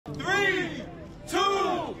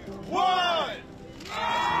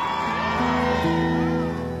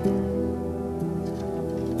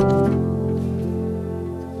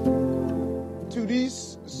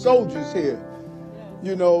soldiers here.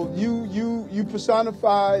 You know, you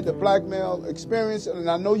personify the black male experience, and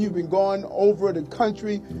I know you've been going over the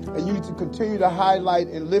country, and you need to continue to highlight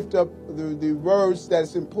and lift up the words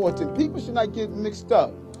that's important. People should not get mixed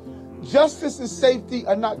up. Justice and safety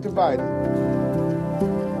are not divided.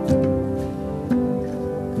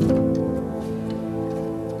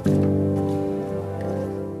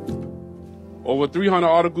 Over 300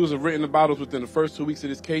 articles are written about us within the first 2 weeks of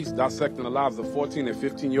this case, dissecting the lives of 14 and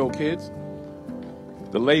 15-year-old kids.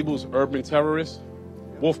 The labels: urban terrorist,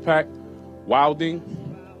 wolfpack, wilding.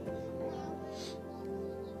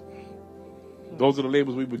 Those are the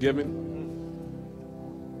labels we were given.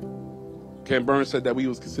 Ken Burns said that we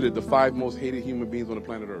was considered the 5 most hated human beings on the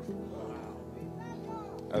planet Earth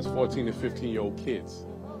as 14 and 15-year-old kids.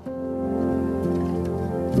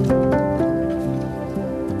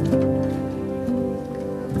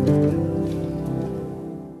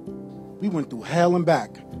 We went through hell and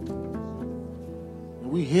back.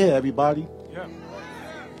 And we here, everybody. Yeah.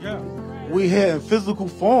 Yeah. We here in physical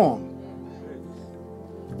form.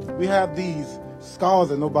 We have these scars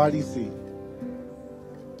that nobody see.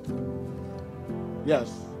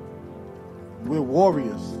 Yes. We're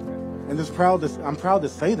warriors. And I'm proud to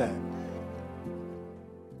say that.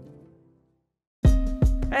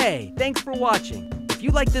 Hey, thanks for watching. If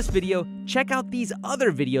you like this video, check out these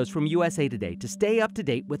other videos from USA Today to stay up to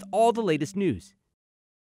date with all the latest news.